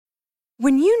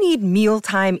When you need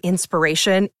mealtime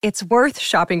inspiration, it's worth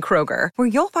shopping Kroger, where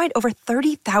you'll find over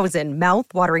 30,000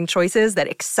 mouth-watering choices that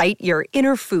excite your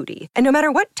inner foodie. And no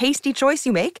matter what tasty choice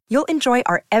you make, you'll enjoy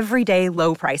our everyday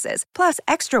low prices, plus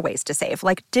extra ways to save,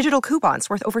 like digital coupons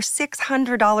worth over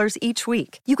 $600 each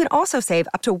week. You can also save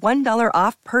up to $1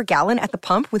 off per gallon at the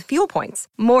pump with fuel points.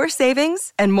 More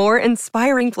savings and more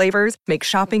inspiring flavors make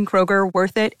shopping Kroger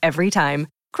worth it every time.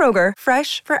 Kroger,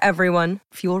 fresh for everyone.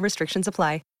 Fuel restrictions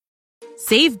apply.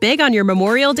 Save big on your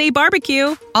Memorial Day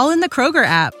barbecue, all in the Kroger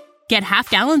app. Get half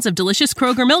gallons of delicious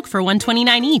Kroger milk for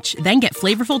 $1.29 each. Then get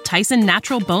flavorful Tyson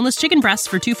natural boneless chicken breasts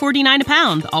for $2.49 a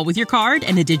pound, all with your card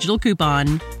and a digital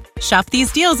coupon. Shop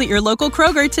these deals at your local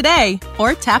Kroger today,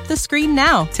 or tap the screen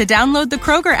now to download the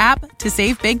Kroger app to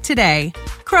save big today.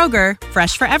 Kroger,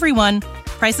 fresh for everyone.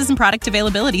 Prices and product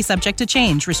availability subject to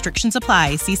change. Restrictions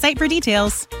apply. See site for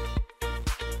details.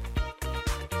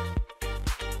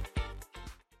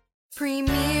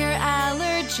 Premier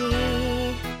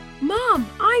Allergy. Mom,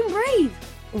 I'm brave.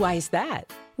 Why is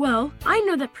that? Well, I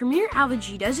know that Premier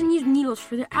Allergy doesn't use needles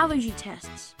for their allergy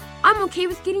tests. I'm okay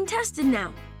with getting tested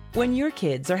now. When your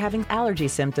kids are having allergy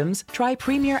symptoms, try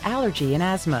Premier Allergy and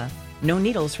Asthma. No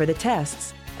needles for the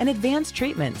tests, and advanced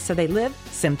treatment so they live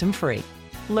symptom-free.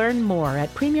 Learn more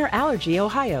at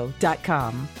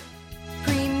premierallergyohio.com.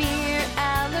 Premier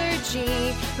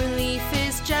Allergy. Relief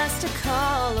is just a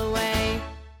call away.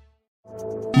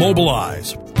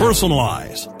 Mobilize,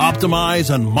 personalize,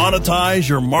 optimize, and monetize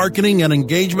your marketing and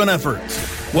engagement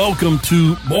efforts. Welcome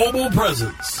to Mobile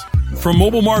Presence. From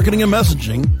mobile marketing and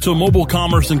messaging to mobile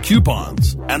commerce and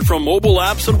coupons, and from mobile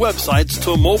apps and websites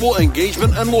to mobile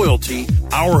engagement and loyalty,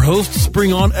 our hosts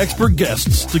bring on expert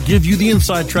guests to give you the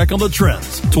inside track on the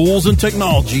trends, tools, and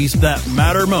technologies that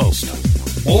matter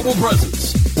most. Mobile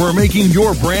Presence, where making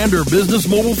your brand or business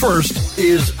mobile first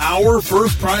is our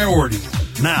first priority.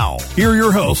 Now, here are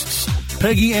your hosts,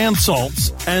 Peggy Ann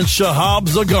Saltz and Shahab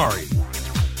Zagari.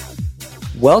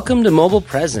 Welcome to Mobile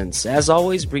Presence, as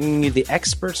always bringing you the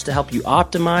experts to help you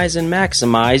optimize and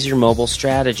maximize your mobile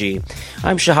strategy.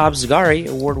 I'm Shahab Zagari,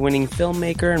 award-winning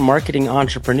filmmaker and marketing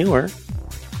entrepreneur.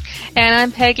 And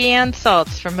I'm Peggy Ann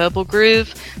Saltz from Mobile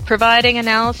Groove, providing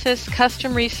analysis,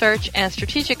 custom research, and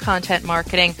strategic content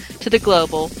marketing to the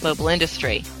global mobile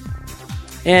industry.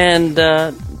 And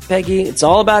Peggy, it's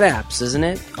all about apps, isn't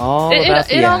it?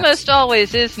 It almost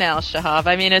always is now, Shahab.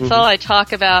 I mean, it's all I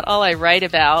talk about, all I write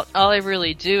about, all I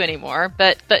really do anymore.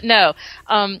 But no,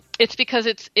 it's because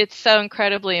it's so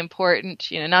incredibly important,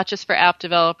 not just for app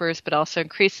developers, but also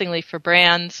increasingly for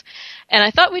brands. And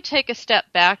I thought we'd take a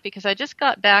step back because I just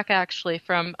got back actually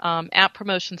from App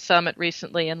Promotion Summit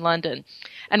recently in London.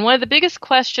 And one of the biggest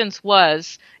questions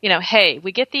was, hey,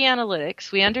 we get the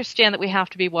analytics. We understand that we have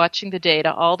to be watching the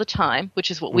data all the time,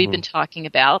 which is what we've been talking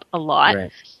about a lot.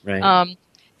 Right.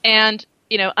 And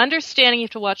understanding you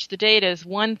have to watch the data is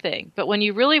one thing, but when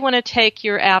you really want to take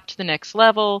your app to the next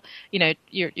level,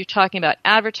 you're talking about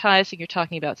advertising, you're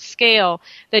talking about scale,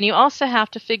 then you also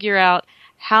have to figure out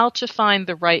how to find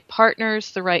the right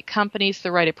partners, the right companies,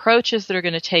 the right approaches that are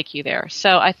going to take you there.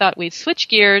 So I thought we'd switch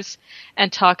gears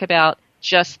and talk about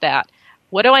just that.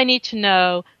 What do I need to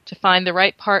know to find the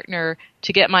right partner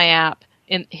to get my app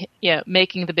in,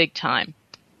 making the big time?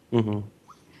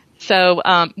 So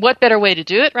what better way to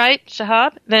do it, right,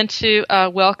 Shahab, than to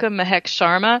welcome Mehek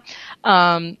Sharma,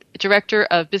 Director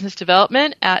of Business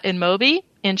Development at InMobi,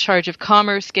 in charge of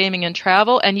commerce, gaming, and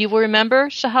travel. And you will remember,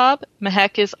 Shahab,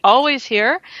 Mehek is always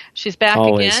here. She's back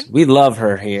again. We love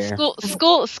her here.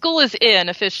 School is in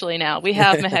officially now. We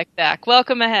have Mehek back.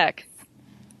 Welcome, Mehek.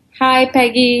 Hi,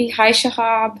 Peggy. Hi,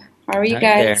 Shahab. How are you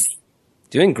guys? There.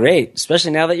 Doing great, especially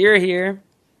now that you're here.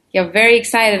 Yeah, very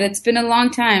excited. It's been a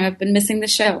long time. I've been missing the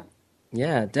show.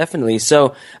 Yeah, definitely.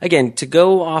 So, again, to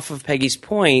go off of Peggy's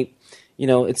point,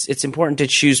 it's important to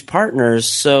choose partners.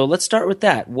 So let's start with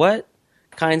that. What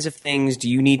kinds of things do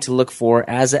you need to look for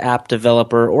as an app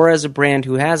developer or as a brand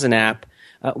who has an app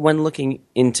when looking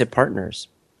into partners?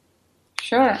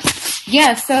 Sure.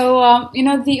 Yeah. So,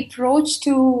 the approach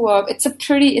to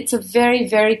it's a very,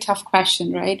 very tough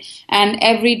question, right? And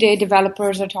everyday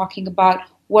developers are talking about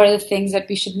what are the things that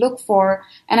we should look for.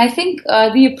 And I think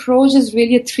the approach is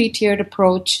really a three-tiered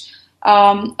approach.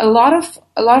 A lot of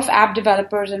app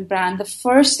developers and brands, the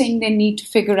first thing they need to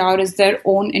figure out is their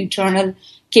own internal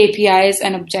KPIs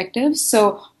and objectives.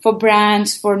 So for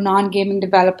brands, for non-gaming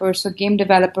developers, for game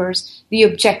developers, the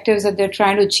objectives that they're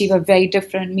trying to achieve are very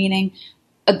different, meaning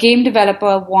a game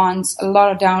developer wants a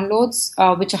lot of downloads,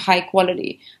 which are high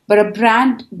quality, but a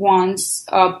brand wants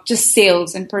just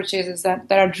sales and purchases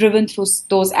that are driven through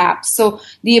those apps. So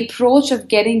the approach of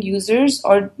getting users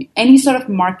or any sort of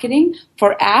marketing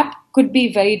for app could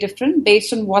be very different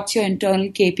based on what's your internal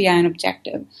KPI and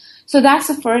objective. So that's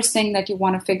the first thing that you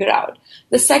want to figure out.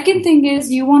 The second thing is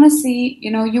you want to see,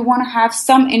 you want to have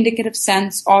some indicative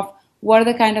sense of what are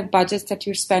the kind of budgets that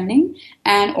you're spending,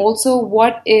 and also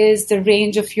what is the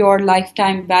range of your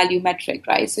lifetime value metric,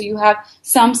 right? So you have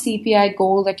some CPI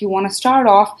goal that you want to start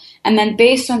off, and then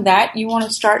based on that, you want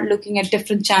to start looking at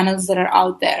different channels that are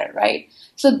out there, right?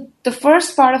 So the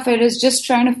first part of it is just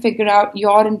trying to figure out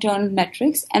your internal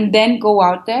metrics and then go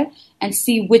out there and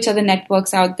see which are the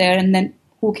networks out there and then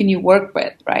who can you work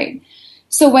with, right?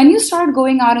 So when you start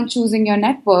going out and choosing your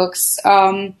networks,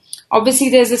 obviously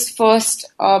there's this first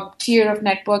tier of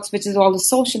networks, which is all the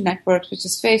social networks, which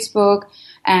is Facebook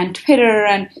and Twitter.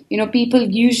 And, people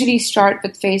usually start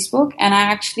with Facebook. And I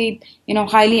actually,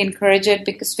 highly encourage it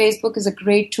because Facebook is a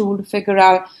great tool to figure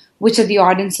out which are the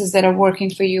audiences that are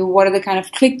working for you, what are the kind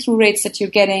of click-through rates that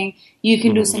you're getting. You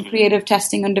can do some creative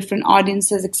testing on different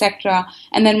audiences, etc.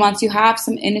 And then once you have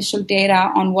some initial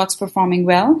data on what's performing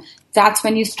well, that's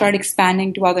when you start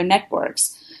expanding to other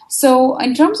networks. So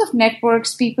in terms of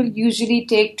networks, people usually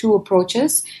take two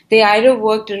approaches. They either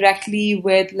work directly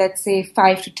with, let's say,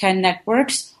 5 to 10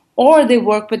 networks, or they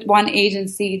work with one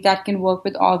agency that can work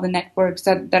with all the networks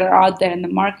that are out there in the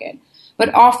market.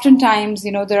 But oftentimes,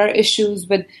 there are issues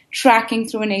with tracking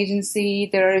through an agency.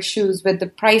 There are issues with the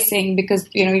pricing because,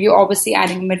 you're obviously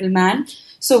adding a middleman.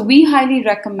 So we highly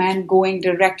recommend going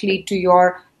directly to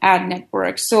your ad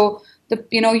network. So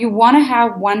you want to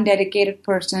have one dedicated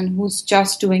person who's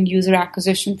just doing user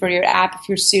acquisition for your app if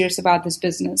you're serious about this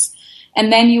business.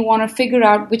 And then you want to figure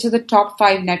out which are the top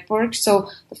 5 networks. So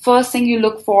the first thing you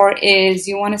look for is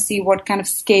you want to see what kind of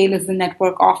scale is the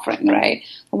network offering, right?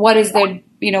 What is their,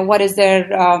 what is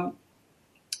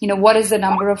the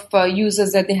number of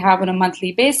users that they have on a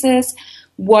monthly basis?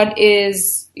 What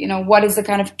is the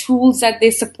kind of tools that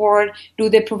they support? Do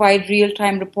they provide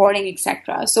real-time reporting,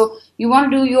 etc.? So you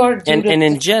want to do your and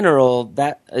in general,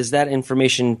 is that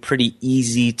information pretty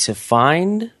easy to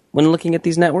find when looking at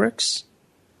these networks?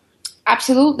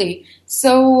 Absolutely.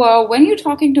 So when you're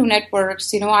talking to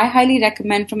networks, I highly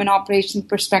recommend from an operations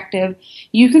perspective,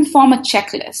 you can form a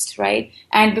checklist, right?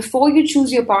 And before you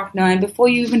choose your partner and before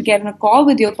you even get on a call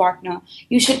with your partner,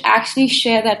 you should actually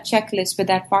share that checklist with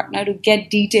that partner to get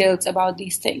details about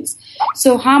these things.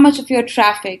 So how much of your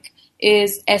traffic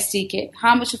is SDK?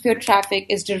 How much of your traffic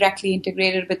is directly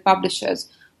integrated with publishers?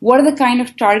 What are the kind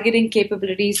of targeting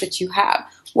capabilities that you have?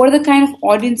 What are the kind of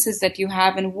audiences that you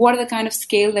have, and what are the kind of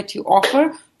scale that you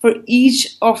offer for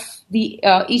each of the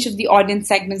audience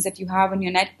segments that you have on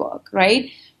your network,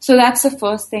 right? So that's the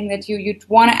first thing that you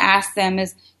want to ask them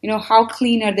is, how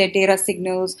clean are their data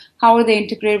signals? How are they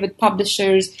integrated with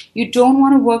publishers? You don't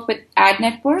want to work with ad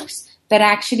networks that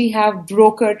actually have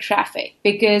broker traffic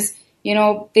because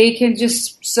they can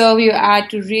just serve your ad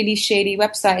to really shady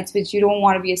websites, which you don't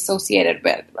want to be associated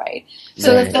with, right?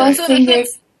 So the first thing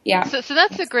is, yeah. So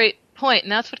that's a great point,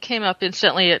 and that's what came up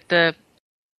instantly at the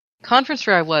conference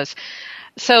where I was.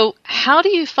 So how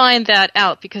do you find that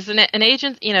out? Because an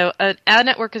agent, an ad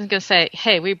network isn't going to say,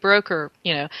 hey, we broker,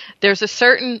 there's a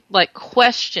certain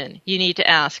question you need to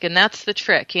ask, and that's the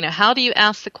trick. How do you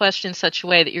ask the question in such a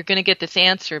way that you're going to get this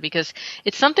answer? Because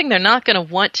it's something they're not going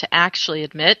to want to actually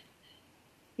admit.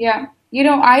 Yeah.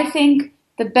 I think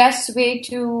the best way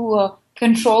to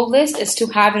control this is to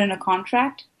have it in a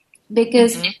contract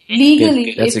because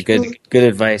legally... That's a good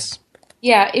advice.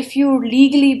 Yeah. If you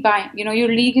legally you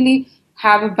legally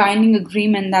have a binding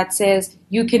agreement that says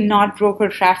you cannot broker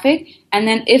traffic, and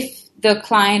then if the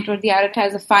client or the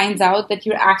advertiser finds out that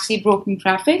you're actually brokering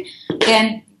traffic,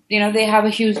 then, they have a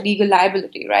huge legal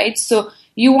liability, right? So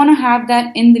you want to have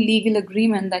that in the legal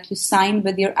agreement that you sign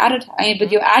with your ad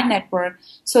network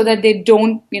so that they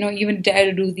don't, even dare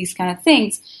to do these kind of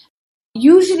things.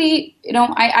 Usually,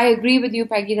 I agree with you,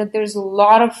 Peggy, that there's a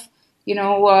lot of,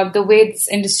 the way this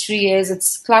industry is,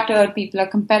 it's cluttered, people are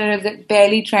competitive, they're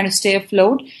barely trying to stay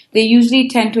afloat. They usually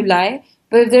tend to lie.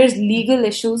 But if there's legal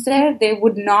issues there, they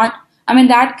would not,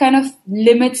 that kind of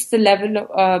limits the level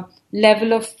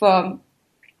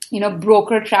of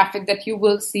broker traffic that you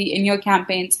will see in your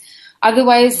campaigns.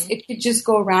 Otherwise, it could just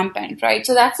go rampant, right?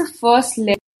 So that's the first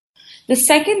layer. The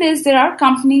second is there are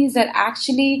companies that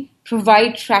actually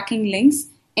provide tracking links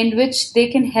in which they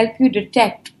can help you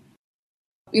detect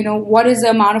what is the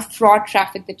amount of fraud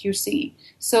traffic that you're seeing.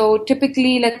 So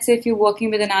typically, let's say if you're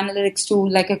working with an analytics tool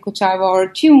like a Kochava or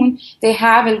a Tune, they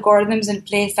have algorithms in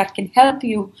place that can help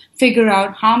you figure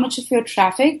out how much of your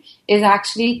traffic is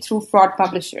actually through fraud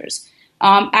publishers.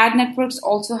 Ad networks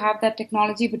also have that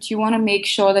technology, but you want to make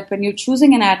sure that when you're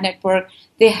choosing an ad network,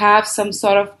 they have some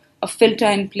sort of a filter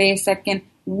in place that can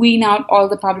wean out all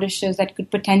the publishers that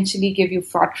could potentially give you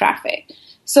fraud traffic.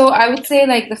 So I would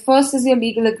say the first is your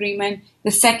legal agreement.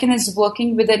 The second is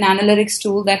working with an analytics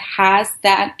tool that has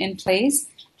that in place.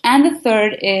 And the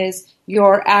third is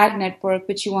your ad network,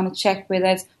 which you want to check with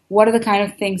as what are the kind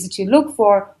of things that you look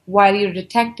for while you're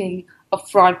detecting a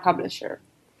fraud publisher.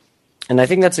 And I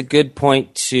think that's a good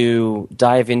point to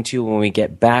dive into when we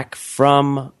get back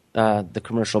from the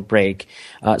commercial break.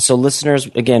 So listeners,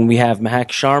 again, we have Mahak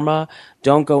Sharma.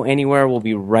 Don't go anywhere. We'll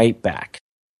be right back.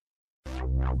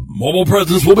 Mobile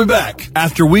Presence will be back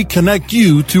after we connect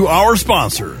you to our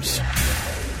sponsors.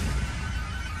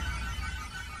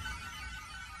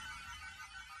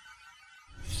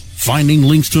 Finding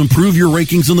links to improve your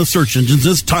rankings in the search engines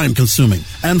is time-consuming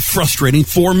and frustrating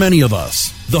for many of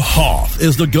us. The Hoff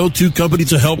is the go-to company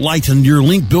to help lighten your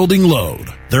link building load.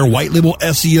 Their white label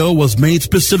SEO was made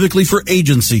specifically for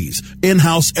agencies,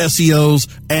 in-house SEOs,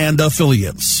 and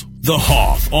affiliates. The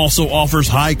Hoff also offers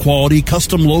high-quality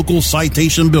custom local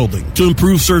citation building to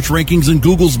improve search rankings in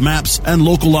Google's maps and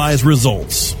localized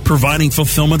results, providing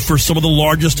fulfillment for some of the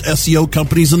largest SEO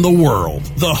companies in the world.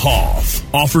 The Hoff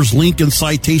offers link and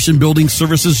citation building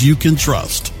services you can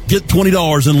trust. Get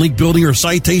 $20 in link building or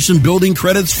citation building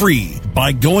credits free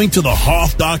by going to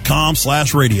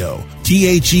thehoff.com/radio.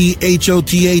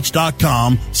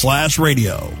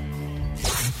 TheHehoth.com/radio.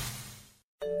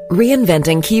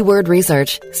 Reinventing keyword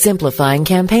research, simplifying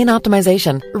campaign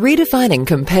optimization, redefining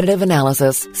competitive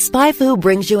analysis. SpyFu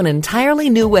brings you an entirely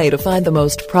new way to find the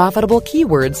most profitable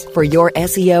keywords for your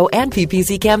SEO and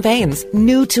PPC campaigns.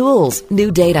 New tools,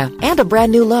 new data, and a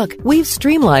brand new look. We've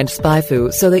streamlined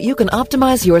SpyFu so that you can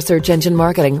optimize your search engine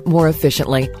marketing more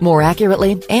efficiently, more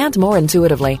accurately, and more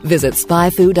intuitively. Visit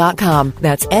SpyFu.com.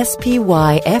 That's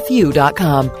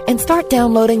SPYFU.com and start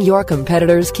downloading your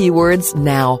competitors' keywords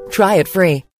now. Try it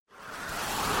free.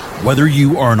 Whether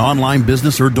you are an online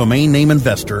business or domain name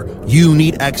investor, you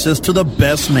need access to the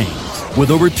best names.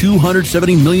 With over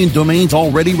 270 million domains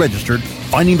already registered,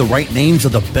 finding the right names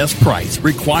at the best price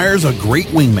requires a great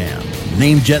wingman.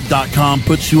 Namejet.com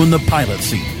puts you in the pilot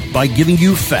seat by giving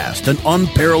you fast and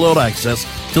unparalleled access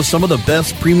to some of the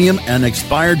best premium and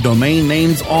expired domain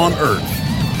names on earth.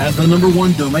 As the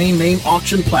 #1 domain name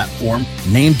auction platform,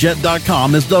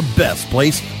 Namejet.com is the best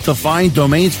place to find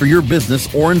domains for your business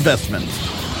or investment.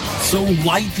 So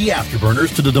light the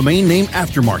afterburners to the domain name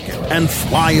aftermarket and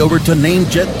fly over to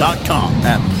Namejet.com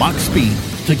at Mach speed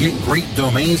to get great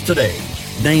domains today.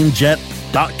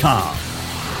 Namejet.com.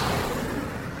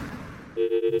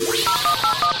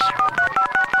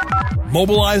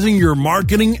 Mobilizing your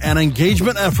marketing and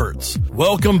engagement efforts.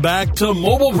 Welcome back to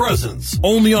Mobile Presence,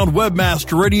 only on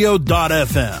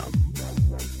webmasterradio.fm.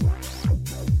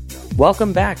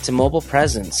 Welcome back to Mobile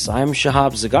Presence. I'm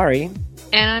Shahab Zagari.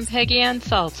 And I'm Peggy Ann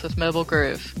Saltz with Mobile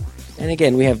Groove. And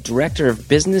again, we have Director of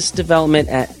Business Development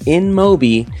at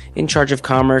InMobi, in charge of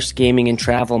commerce, gaming, and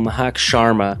travel, Mahak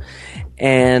Sharma.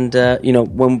 And,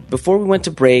 before we went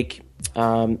to break,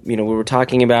 we were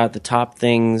talking about the top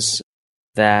things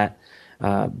that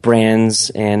brands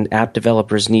and app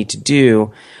developers need to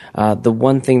do. The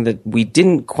one thing that we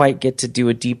didn't quite get to do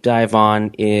a deep dive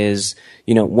on is,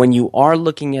 when you are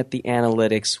looking at the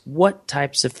analytics, what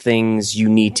types of things you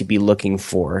need to be looking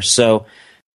for. So,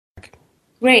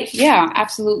 great. Yeah,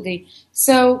 absolutely.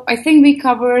 So I think we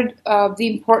covered the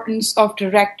importance of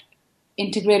direct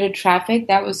integrated traffic.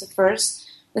 That was the first.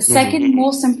 The second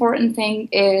most important thing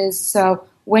is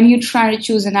when you try to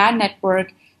choose an ad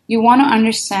network, you want to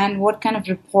understand what kind of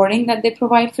reporting that they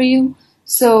provide for you.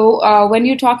 So when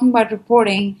you're talking about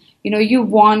reporting, you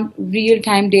want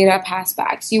real-time data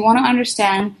passbacks. You want to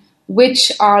understand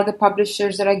which are the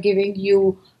publishers that are giving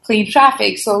you clean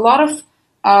traffic. So a lot of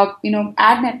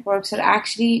ad networks are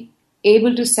actually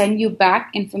able to send you back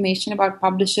information about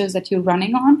publishers that you're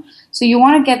running on. So you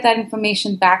want to get that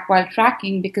information back while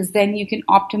tracking, because then you can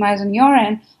optimize on your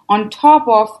end on top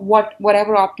of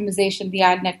whatever optimization the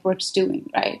ad network's doing,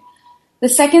 right? The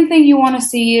second thing you want to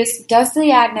see is, does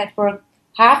the ad network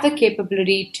have the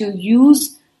capability to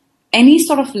use any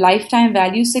sort of lifetime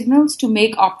value signals to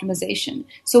make optimization?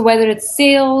 So whether it's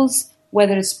sales,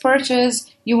 whether it's purchase,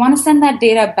 you want to send that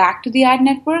data back to the ad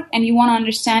network, and you want to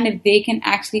understand if they can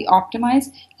actually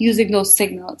optimize using those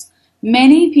signals.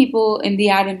 Many people in the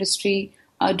ad industry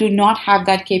do not have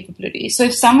that capability. So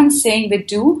if someone's saying they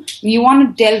do, you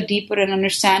want to delve deeper and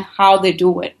understand how they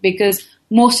do it, because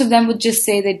most of them would just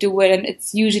say they do it, and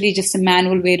it's usually just a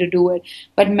manual way to do it.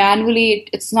 But manually,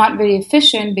 it's not very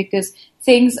efficient because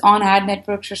things on ad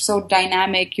networks are so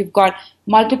dynamic. You've got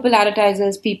multiple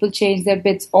advertisers, people change their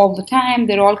bids all the time,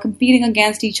 they're all competing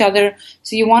against each other.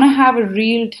 So you want to have a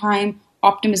real-time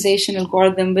optimization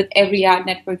algorithm with every ad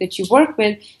network that you work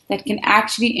with that can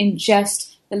actually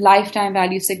ingest the lifetime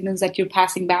value signals that you're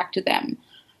passing back to them.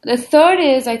 The third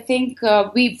is, I think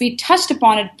we touched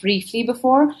upon it briefly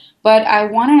before, but I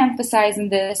want to emphasize in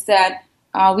this that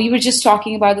we were just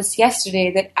talking about this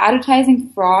yesterday, that advertising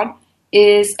fraud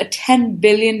is a $10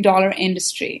 billion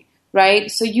industry, right?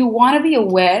 So you want to be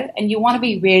aware and you want to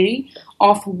be wary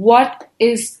of what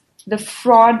is the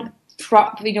fraud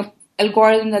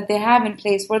algorithm that they have in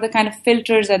place. What are the kind of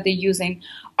filters that they're using?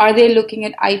 Are they looking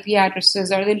at IP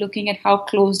addresses? Are they looking at how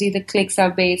closely the clicks are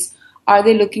based? Are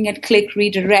they looking at click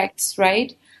redirects,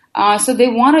 right? So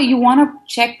you want to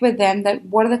check with them that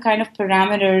what are the kind of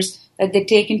parameters that they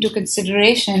take into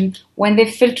consideration when they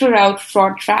filter out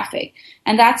fraud traffic.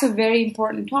 And that's a very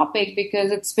important topic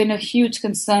because it's been a huge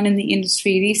concern in the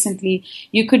industry recently.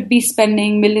 You could be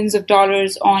spending millions of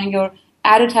dollars on your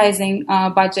advertising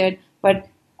budget, but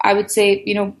I would say,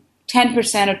 10%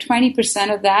 or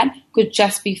 20% of that could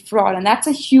just be fraud. And that's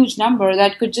a huge number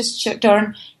that could just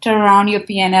turn around your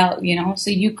P&L, So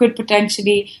you could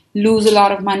potentially lose a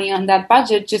lot of money on that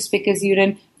budget just because you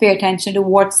didn't pay attention to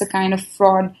what's the kind of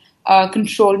fraud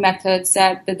control methods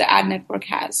that the ad network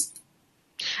has.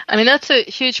 I mean, that's a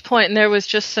huge point, and there was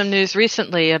just some news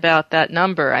recently about that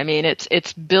number. I mean,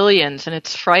 it's billions, and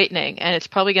it's frightening, and it's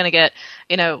probably going to get,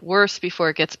 worse before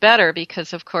it gets better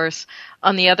because, of course,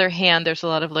 on the other hand, there's a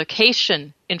lot of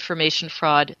location information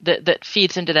fraud that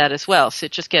feeds into that as well. So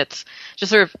it just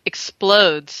sort of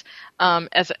explodes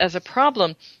as a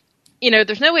problem.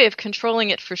 There's no way of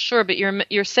controlling it for sure, but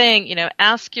you're saying,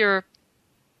 ask your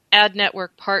ad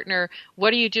network partner,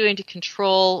 what are you doing to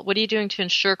control, what are you doing to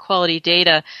ensure quality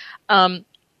data?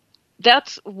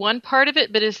 That's one part of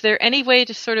it, but is there any way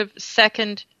to sort of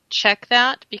second check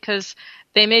that? Because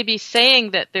they may be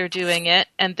saying that they're doing it,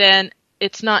 and then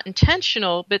it's not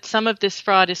intentional, but some of this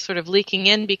fraud is sort of leaking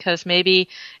in because maybe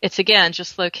it's, again,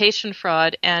 just location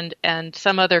fraud, and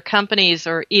some other companies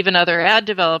or even other app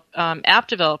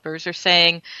developers are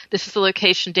saying, this is the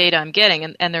location data I'm getting,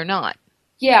 and they're not.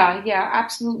 Yeah,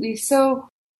 absolutely. So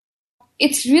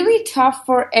it's really tough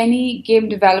for any game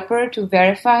developer to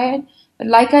verify it. But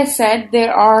like I said,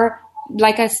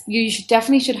 you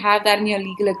definitely should have that in your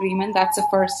legal agreement. That's the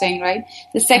first thing, right?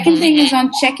 The second thing is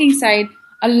on checking side.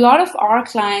 A lot of our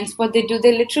clients, what they do,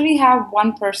 they literally have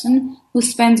one person who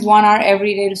spends 1 hour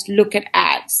every day to look at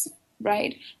ads,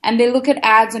 right? And they look at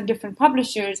ads on different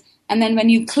publishers. And then when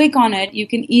you click on it, you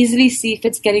can easily see if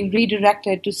it's getting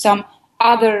redirected to some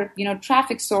other,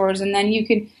 traffic source, and then you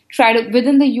can try to,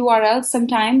 within the URL,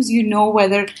 sometimes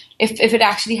whether if it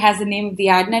actually has the name of the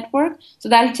ad network. So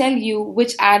that'll tell you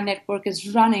which ad network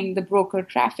is running the broker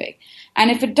traffic. And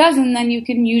if it doesn't, then you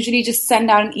can usually just send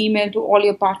out an email to all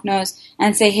your partners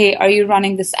and say, hey, are you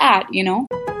running this ad,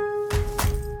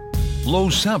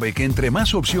 Lowe's sabe que entre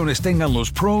más opciones tengan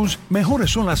los pros, mejores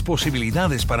son las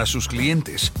posibilidades para sus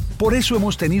clientes. Por eso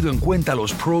hemos tenido en cuenta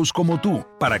los pros como tú,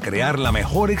 para crear la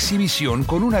mejor exhibición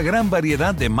con una gran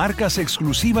variedad de marcas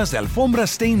exclusivas de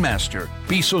alfombras Stainmaster,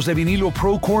 pisos de vinilo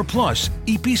ProCore Plus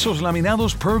y pisos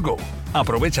laminados Pergo.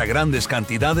 Aprovecha grandes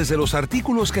cantidades de los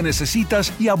artículos que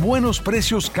necesitas y a buenos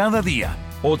precios cada día.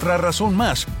 Otra razón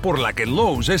más por la que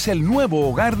Lowe's es el nuevo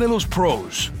hogar de los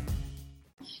pros.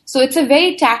 So it's a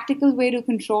very tactical way to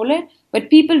control it, but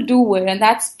people do it, and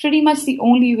that's pretty much the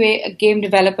only way a game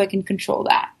developer can control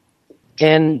that.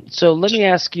 And so let me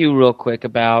ask you real quick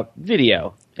about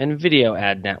video and video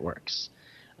ad networks.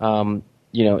 Can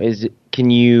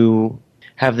you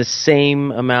have the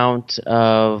same amount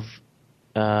of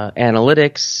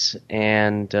analytics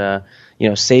and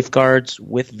safeguards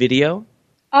with video?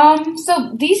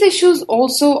 So these issues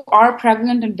also are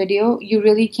prevalent in video. You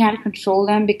really can't control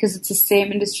them because it's the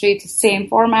same industry, it's the same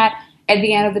format. At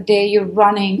the end of the day, you're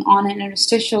running on an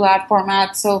interstitial ad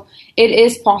format, so it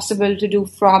is possible to do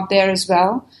fraud there as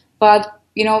well. But,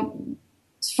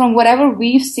 from whatever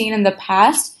we've seen in the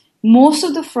past, most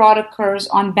of the fraud occurs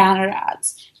on banner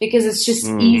ads because it's just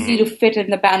easy to fit in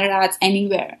the banner ads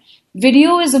anywhere.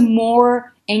 Video is a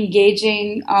more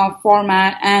engaging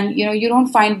format, and, you don't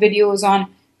find videos on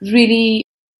really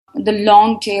the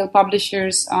long tail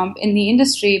publishers in the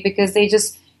industry because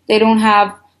they don't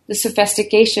have the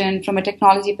sophistication from a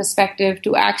technology perspective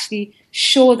to actually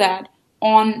show that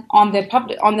on their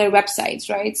websites,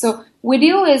 right? So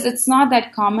video it's not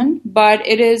that common, but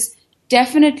it is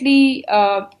definitely,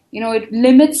 it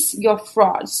limits your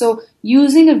fraud. So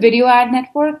using a video ad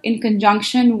network in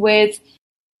conjunction with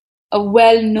a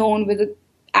well-known with an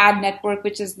ad network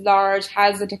which is large,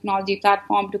 has the technology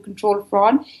platform to control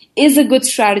fraud, is a good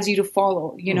strategy to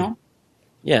follow,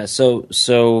 Yeah, so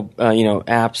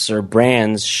apps or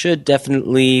brands should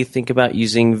definitely think about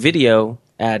using video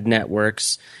ad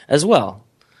networks as well.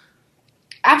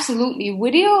 Absolutely.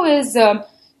 Video is,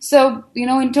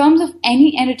 in terms of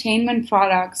any entertainment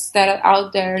products that are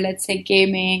out there, let's say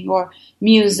gaming or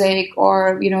music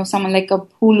or, someone like a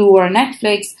Hulu or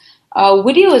Netflix,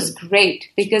 video is great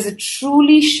because it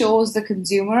truly shows the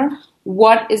consumer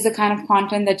what is the kind of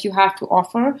content that you have to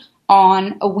offer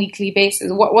on a weekly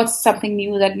basis. What's something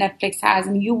new that Netflix has?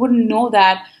 And you wouldn't know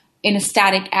that in a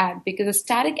static ad, because a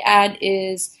static ad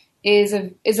is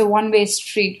a one-way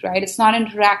street, right? It's not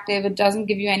interactive. It doesn't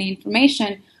give you any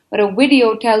information. But a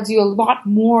video tells you a lot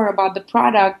more about the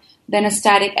product than a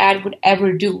static ad would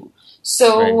ever do.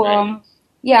 So, right.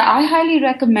 I highly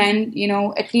recommend,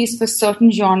 at least for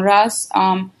certain genres,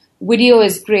 video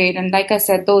is great. And like I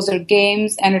said, those are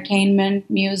games, entertainment,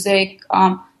 music,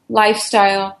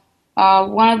 lifestyle.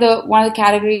 One of the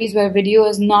categories where video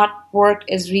is not worked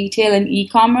is retail and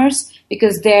e-commerce,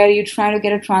 because there you're trying to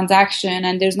get a transaction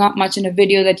and there's not much in a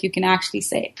video that you can actually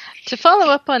say. To follow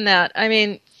up on that, I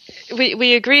mean,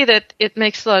 we agree that it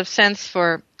makes a lot of sense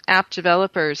for app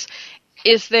developers.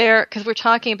 Is there, because we're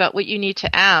talking about what you need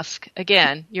to ask,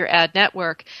 again, your ad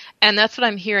network, and that's what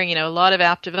I'm hearing, a lot of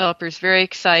app developers very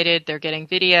excited. They're getting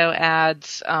video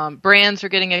ads. Brands are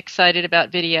getting excited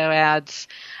about video ads.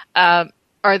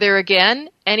 Are there, again,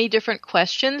 any different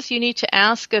questions you need to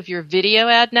ask of your video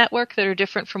ad network that are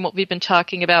different from what we've been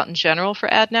talking about in general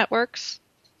for ad networks?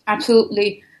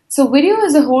 Absolutely. So video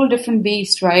is a whole different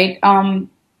beast, right?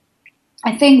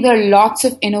 I think there are lots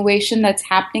of innovation that's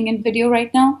happening in video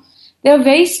right now. There are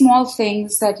very small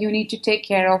things that you need to take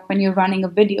care of when you're running a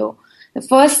video. The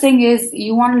first thing is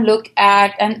you want to look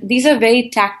at, and these are very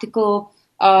tactical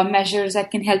measures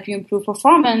that can help you improve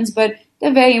performance, but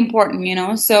they're very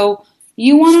important, So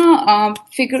you want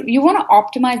to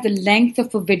optimize the length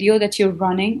of a video that you're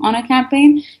running on a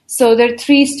campaign. So there are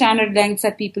 3 standard lengths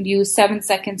that people use: 7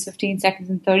 seconds, 15 seconds,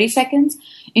 and 30 seconds.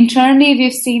 Internally,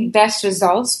 we've seen best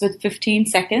results with 15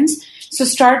 seconds. So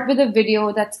start with a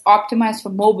video that's optimized for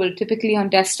mobile. Typically on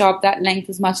desktop, that length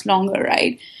is much longer,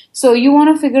 right? So you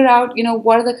want to figure out,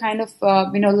 what are the kind of,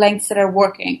 lengths that are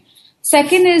working.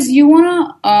 Second is you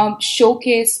want to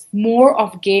showcase more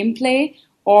of gameplay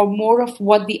or more of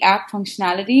what the app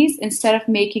functionality is, instead of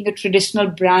making a traditional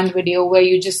brand video where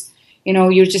you just,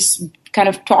 you're just kind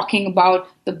of talking about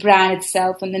the brand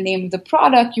itself and the name of the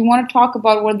product. You want to talk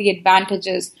about what are the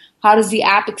advantages. How does the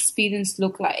app experience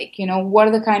look like? What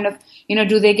are the kind of,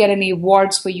 do they get any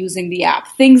awards for using the app?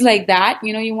 Things like that.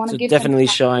 You want to give definitely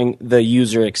showing the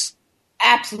user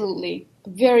Absolutely.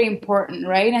 Very important,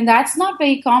 right? And that's not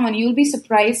very common. You'll be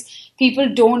surprised.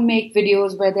 People don't make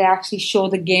videos where they actually show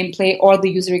the gameplay or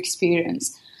the user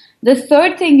experience. The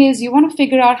third thing is you want to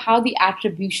figure out how the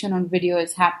attribution on video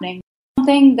is happening.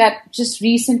 Something that just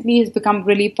recently has become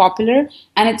really popular,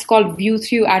 and it's called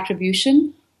view-through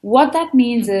attribution. What that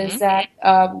means is that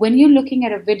when you're looking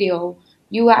at a video,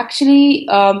 you actually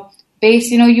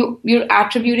you're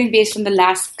attributing based on the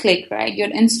last click, right? Your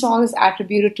install is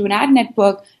attributed to an ad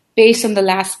network based on the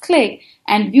last click.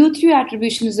 And view-through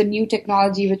attribution is a new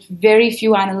technology which very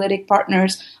few analytic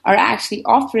partners are actually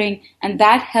offering, and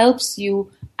that helps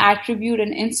you attribute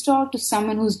an install to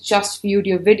someone who's just viewed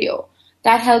your video.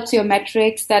 That helps your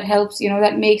metrics, that helps,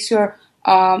 that makes your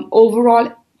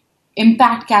overall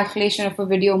impact calculation of a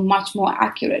video much more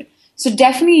accurate. So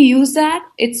definitely use that.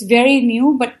 It's very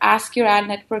new, but ask your ad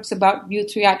networks about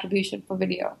view-through attribution for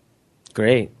video.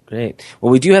 Great.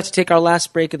 Well, we do have to take our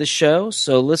last break of the show,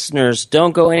 so listeners,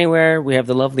 don't go anywhere. We have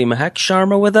the lovely Mahek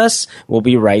Sharma with us. We'll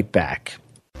be right back.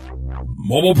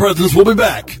 Mobile Presence will be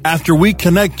back after we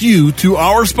connect you to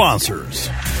our sponsors.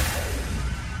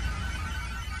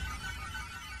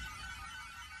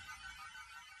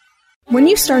 When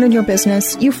you started your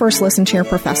business, you first listened to your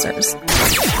professors.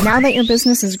 Now that your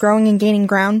business is growing and gaining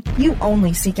ground, you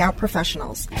only seek out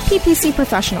professionals. PPC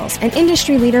Professionals, an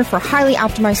industry leader for highly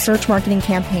optimized search marketing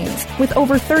campaigns with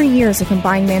over 30 years of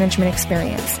combined management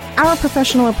experience. Our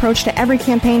professional approach to every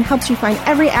campaign helps you find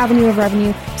every avenue of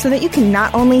revenue so that you can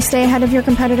not only stay ahead of your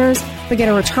competitors, but get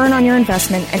a return on your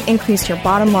investment and increase your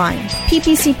bottom line.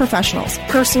 PPC Professionals,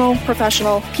 personal,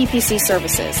 professional, PPC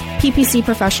services.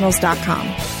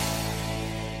 PPCprofessionals.com.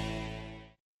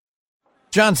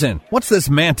 Johnson, what's this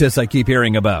Mantis I keep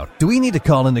hearing about? Do we need to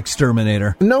call an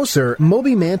exterminator? No, sir.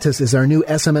 Moby Mantis is our new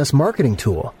SMS marketing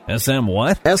tool. SM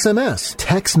what? SMS,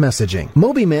 text messaging.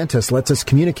 Moby Mantis lets us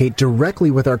communicate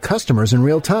directly with our customers in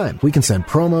real time. We can send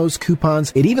promos,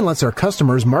 coupons. It even lets our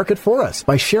customers market for us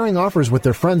by sharing offers with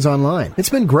their friends online. It's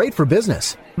been great for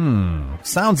business.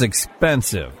 Sounds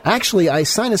expensive. Actually, I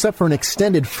signed us up for an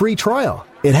extended free trial.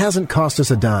 It hasn't cost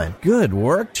us a dime. Good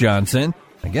work, Johnson.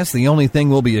 I guess the only thing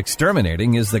we'll be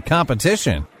exterminating is the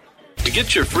competition. To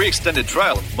get your free extended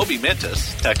trial of Moby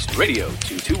Mantis, text radio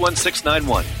to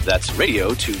 21691. That's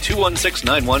radio to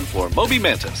 21691 for Moby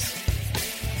Mantis.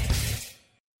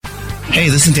 Hey,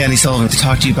 this is Danny Sullivan to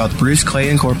talk to you about Bruce Clay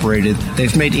Incorporated.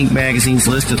 They've made Inc. Magazine's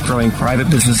list of growing private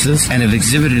businesses and have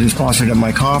exhibited and sponsored at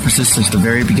my conferences since the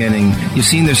very beginning. You've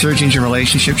seen their search engine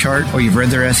relationship chart, or you've read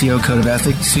their SEO code of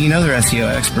ethics, so you know they're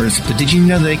SEO experts. But did you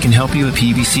know they can help you with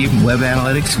PPC, web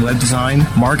analytics, web design,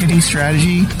 marketing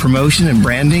strategy, promotion, and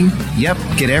branding? Yep,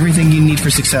 get everything you need for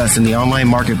success in the online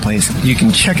marketplace. You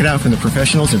can check it out from the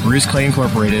professionals at Bruce Clay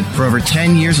Incorporated. For over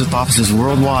 10 years with offices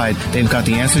worldwide, they've got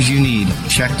the answers you need.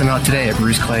 Check them out today at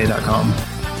bruceclay.com.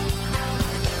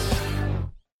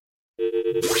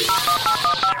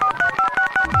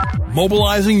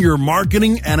 Mobilizing your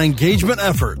marketing and engagement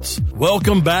efforts.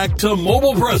 Welcome back to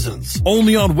Mobile Presence,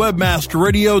 only on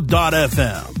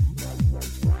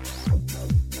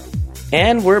webmasterradio.fm.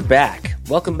 And we're back.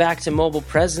 Welcome back to Mobile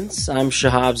Presence. I'm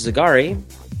Shahab Zagari.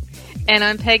 And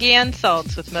I'm Peggy Ann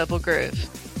Saltz with Mobile Groove.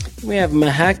 We have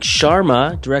Mahak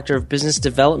Sharma, Director of Business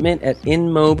Development at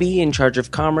InMobi, in charge of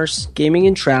commerce, gaming,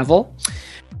 and travel.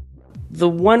 The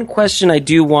one question I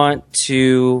do want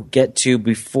to get to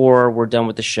before we're done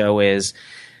with the show is,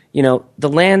 the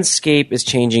landscape is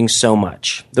changing so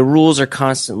much. The rules are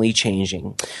constantly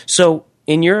changing. So,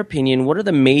 in your opinion, what are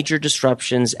the major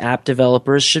disruptions app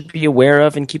developers should be aware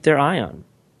of and keep their eye on?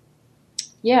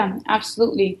 Yeah,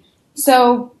 absolutely.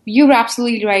 So you're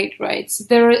absolutely right. So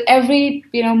every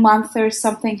month there's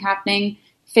something happening.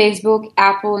 Facebook,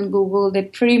 Apple, and Google, they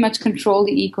pretty much control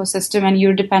the ecosystem, and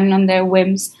you're dependent on their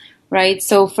whims, right?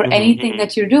 So for anything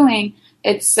that you're doing,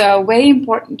 it's very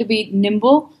important to be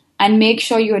nimble and make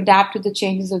sure you adapt to the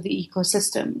changes of the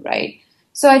ecosystem, right?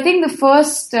 So I think the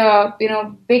first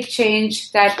big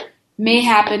change that may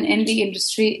happen in the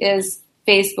industry is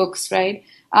Facebook's, right?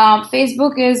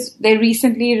 They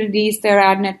recently released their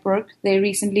ad network. They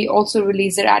recently also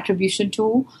released their attribution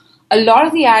tool. A lot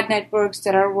of the ad networks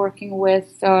that are working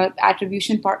with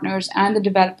attribution partners and the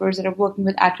developers that are working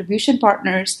with attribution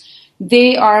partners,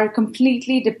 they are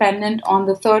completely dependent on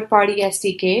the third-party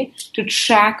SDK to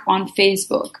track on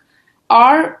Facebook.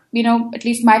 At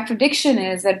least my prediction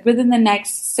is that within the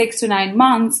next 6 to 9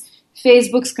 months,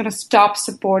 Facebook's going to stop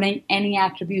supporting any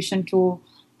attribution tool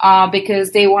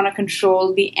because they want to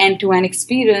control the end-to-end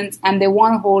experience and they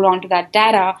want to hold on to that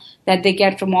data that they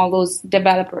get from all those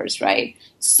developers, right?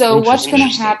 So what's going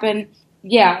to happen?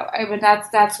 Yeah, I mean,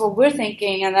 that's what we're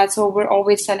thinking, and that's what we're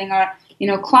always telling our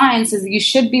clients is you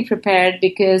should be prepared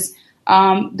because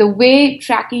the way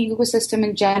tracking ecosystem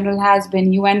in general has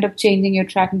been, you end up changing your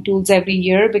tracking tools every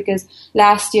year because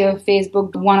last year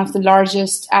Facebook, one of the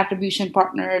largest attribution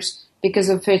partners, because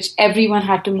of which everyone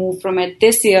had to move from it.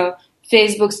 This year,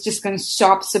 Facebook's just going to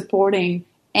stop supporting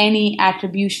any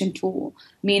attribution tool,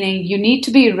 meaning you need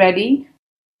to be ready.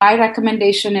 My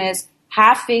recommendation is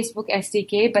have Facebook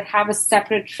SDK, but have a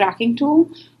separate tracking tool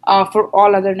for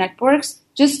all other networks.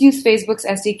 Just use Facebook's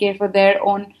SDK for their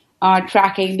own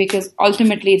tracking because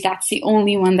ultimately that's the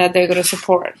only one that they're going to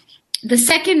support. The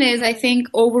second is, I think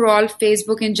overall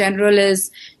Facebook in general is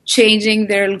changing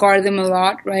their algorithm a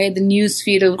lot, right? The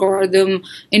newsfeed algorithm,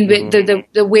 in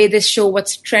the way they show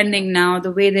what's trending now,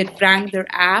 the way they rank their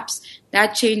apps,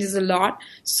 that changes a lot.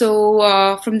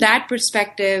 So from that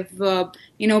perspective,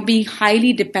 being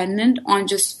highly dependent on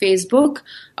just Facebook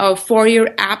for your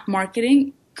app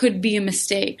marketing could be a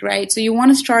mistake, right? So you want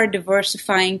to start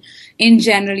diversifying in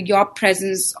general your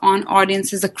presence on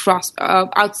audiences across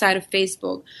outside of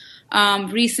Facebook.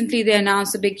 Recently, they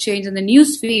announced a big change in the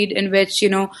newsfeed in which,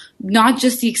 not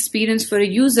just the experience for a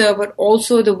user, but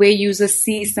also the way users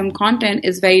see some content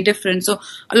is very different. So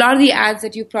a lot of the ads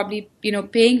that you're probably,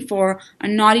 paying for are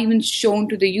not even shown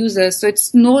to the users. So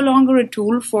it's no longer a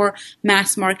tool for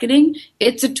mass marketing.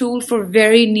 It's a tool for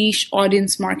very niche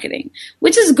audience marketing,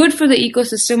 which is good for the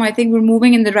ecosystem. I think we're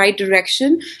moving in the right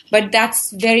direction, but that's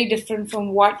very different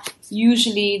from what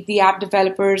usually the app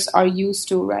developers are used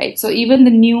to, right? So even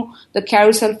the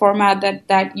carousel format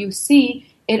that you see,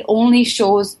 it only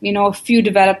shows,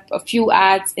 a few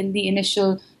ads in the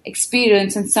initial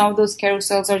experience. And some of those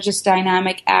carousels are just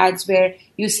dynamic ads where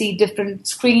you see different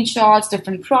screenshots,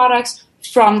 different products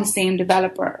from the same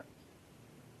developer.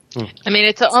 I mean,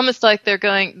 it's almost like they're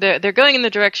going in the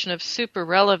direction of super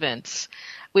relevance,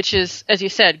 which is, as you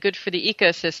said, good for the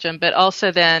ecosystem, but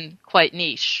also then quite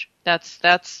niche.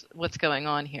 That's what's going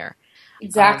on here.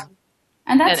 Exactly.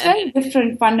 And that's very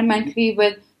different fundamentally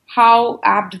with how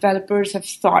app developers have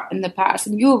thought in the past.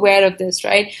 And you're aware of this,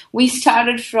 right? We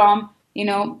started from,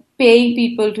 paying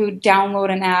people to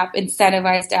download an app,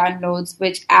 incentivized downloads,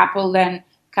 which Apple then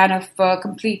kind of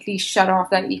completely shut off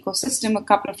that ecosystem a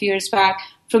couple of years back.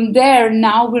 From there,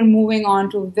 now we're moving on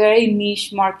to a very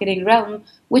niche marketing realm,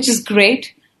 which is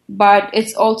great, but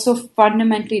it's also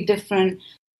fundamentally different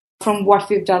from what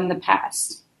we've done in the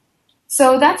past.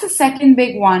 So that's the second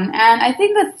big one. And I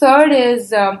think the third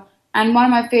is, and one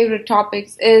of my favorite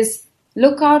topics is,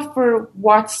 look out for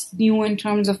what's new in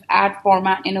terms of ad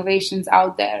format innovations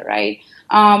out there, right?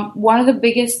 One of the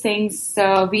biggest things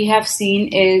we have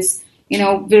seen is,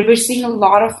 we're seeing a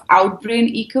lot of Outbrain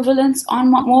equivalents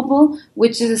on mobile,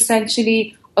 which is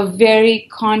essentially a very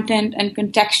content and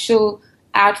contextual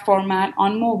ad format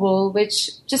on mobile, which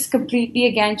just completely,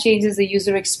 again, changes the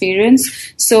user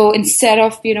experience. So instead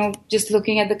of, just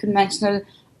looking at the conventional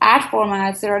ad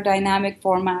formats, there are dynamic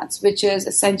formats, which is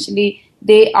essentially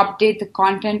they update the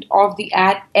content of the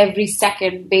ad every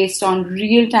second based on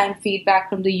real-time feedback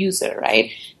from the user, right?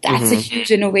 That's a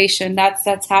huge innovation.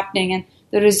 That's happening. And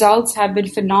the results have been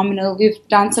phenomenal. We've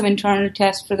done some internal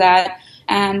tests for that.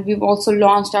 And we've also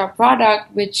launched our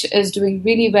product, which is doing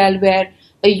really well, where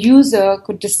a user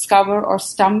could discover or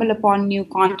stumble upon new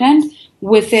content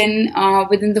within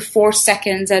the 4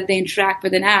 seconds that they interact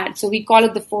with an ad. So we call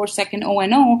it the 4-second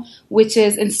O&O, which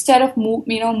is instead of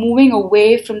moving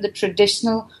away from the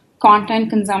traditional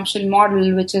content consumption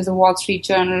model, which is a Wall Street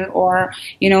Journal or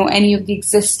any of the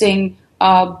existing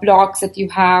blogs that you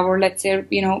have, or let's say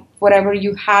whatever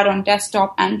you had on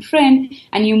desktop and print,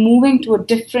 and you're moving to a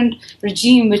different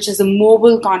regime, which is a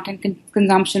mobile content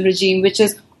consumption regime, which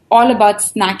is all about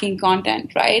snacking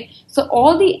content, right? So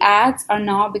all the ads are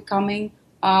now becoming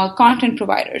content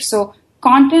providers. So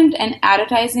content and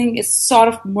advertising is sort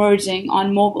of merging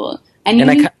on mobile. And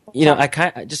I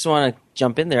just want to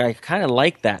jump in there. I kind of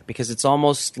like that because it's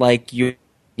almost like you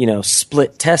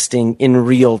split testing in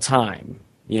real time.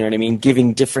 You know what I mean?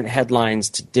 Giving different headlines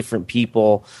to different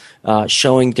people,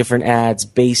 showing different ads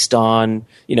based on,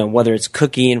 whether it's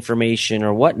cookie information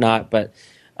or whatnot, but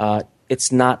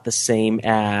it's not the same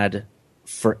ad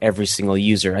for every single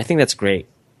user. I think that's great.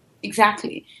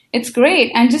 Exactly. It's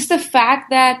great. And just the fact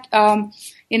that, content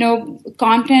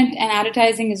and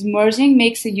advertising is merging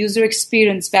makes the user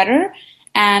experience better.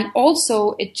 And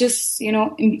also it just,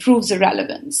 improves the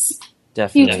relevance.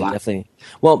 Definitely.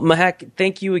 Well, Mehak,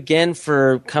 thank you again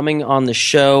for coming on the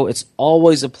show. It's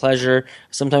always a pleasure.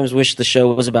 Sometimes wish the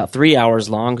show was about 3 hours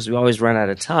long because we always run out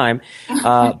of time.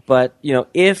 But,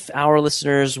 if our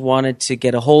listeners wanted to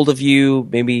get a hold of you,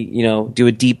 maybe, do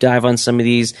a deep dive on some of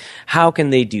these, how can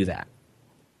they do that?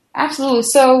 Absolutely.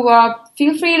 So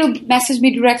feel free to message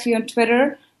me directly on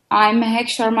Twitter. I'm Mehak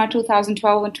Sharma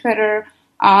 2012 on Twitter.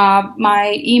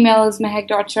 My email is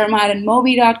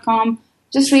mehak.sharma@mobi.com.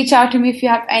 Just reach out to me if you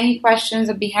have any questions.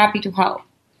 I'd be happy to help.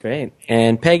 Great.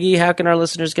 And Peggy, how can our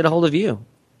listeners get a hold of you?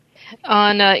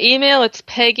 On email, it's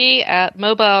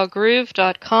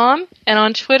peggy@mobilegroove.com, and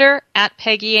on Twitter,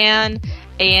 @PeggyAnne,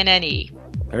 ANNE.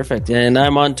 Perfect. And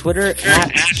I'm on Twitter,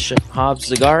 @Shahab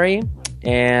Zagari.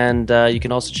 And you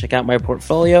can also check out my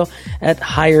portfolio at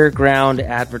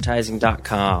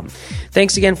highergroundadvertising.com.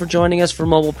 Thanks again for joining us for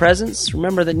Mobile Presence.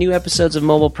 Remember that new episodes of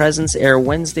Mobile Presence air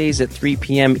Wednesdays at 3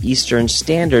 p.m. Eastern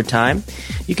Standard Time.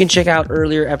 You can check out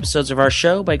earlier episodes of our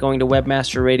show by going to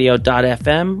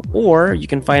webmasterradio.fm, or you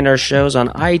can find our shows on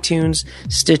iTunes,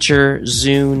 Stitcher,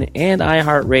 Zune, and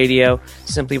iHeartRadio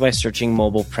simply by searching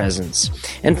Mobile Presence.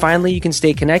 And finally, you can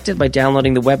stay connected by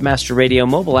downloading the Webmaster Radio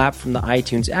mobile app from the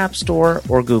iTunes App Store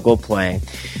or Google Play.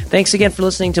 Thanks again for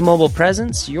listening to Mobile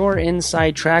Presence, your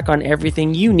inside track on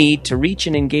everything you need to reach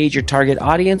and engage your target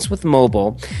audience with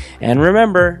mobile. And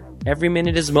remember, every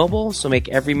minute is mobile, so make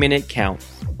every minute count.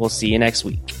 We'll see you next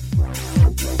week.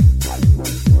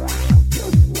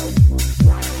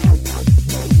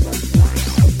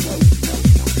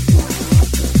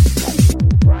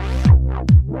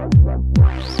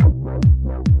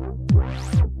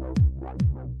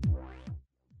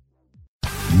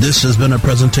 This has been a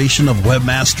presentation of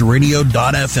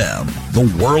WebmasterRadio.fm,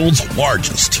 the world's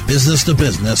largest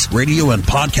business-to-business radio and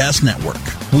podcast network.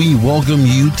 We welcome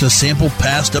you to sample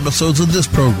past episodes of this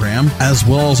program, as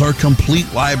well as our complete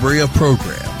library of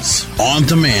programs Presents, on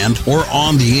demand or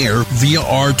on the air via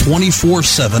our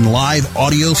 24/7 live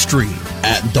audio stream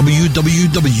at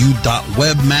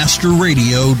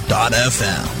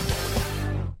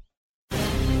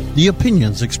www.webmasterradio.fm. The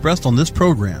opinions expressed on this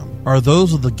program are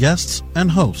those of the guests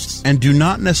and hosts and do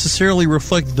not necessarily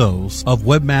reflect those of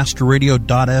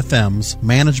webmasterradio.fm's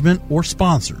management or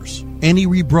sponsors. Any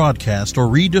rebroadcast or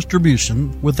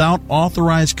redistribution without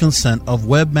authorized consent of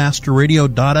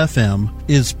webmasterradio.fm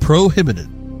is prohibited.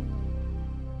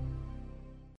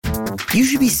 You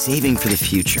should be saving for the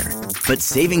future, but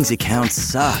savings accounts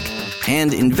suck,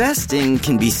 and investing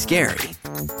can be scary.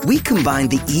 We combine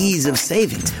the ease of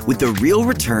savings with the real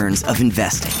returns of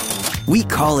investing. We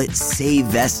call it Save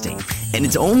Vesting, and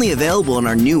it's only available in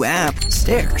our new app,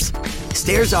 Stairs.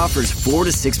 Stairs offers 4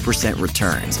 to 6%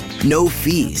 returns, no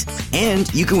fees, and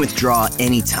you can withdraw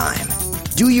anytime.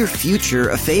 Do your future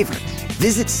a favor.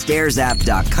 Visit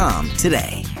StairsApp.com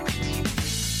today.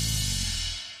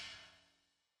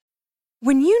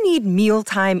 When you need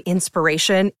mealtime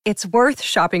inspiration, it's worth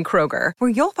shopping Kroger, where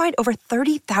you'll find over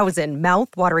 30,000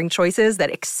 mouth-watering choices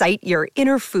that excite your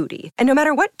inner foodie. And no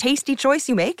matter what tasty choice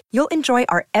you make, you'll enjoy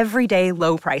our everyday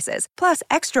low prices, plus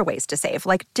extra ways to save,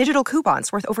 like digital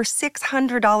coupons worth over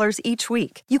 $600 each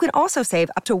week. You can also save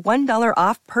up to $1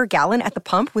 off per gallon at the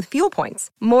pump with fuel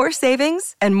points. More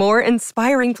savings and more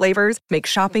inspiring flavors make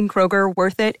shopping Kroger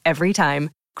worth it every time.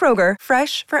 Kroger,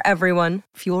 fresh for everyone.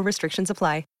 Fuel restrictions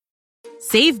apply.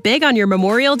 Save big on your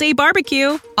Memorial Day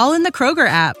barbecue, all in the Kroger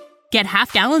app. Get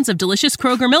half gallons of delicious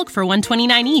Kroger milk for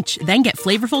 $1.29 each. Then get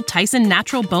flavorful Tyson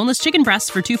natural boneless chicken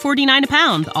breasts for $2.49 a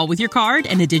pound, all with your card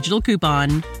and a digital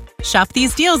coupon. Shop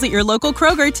these deals at your local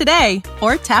Kroger today,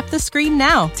 or tap the screen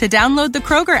now to download the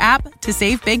Kroger app to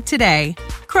save big today.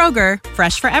 Kroger,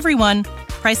 fresh for everyone.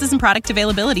 Prices and product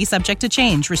availability subject to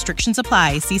change. Restrictions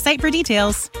apply. See site for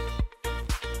details.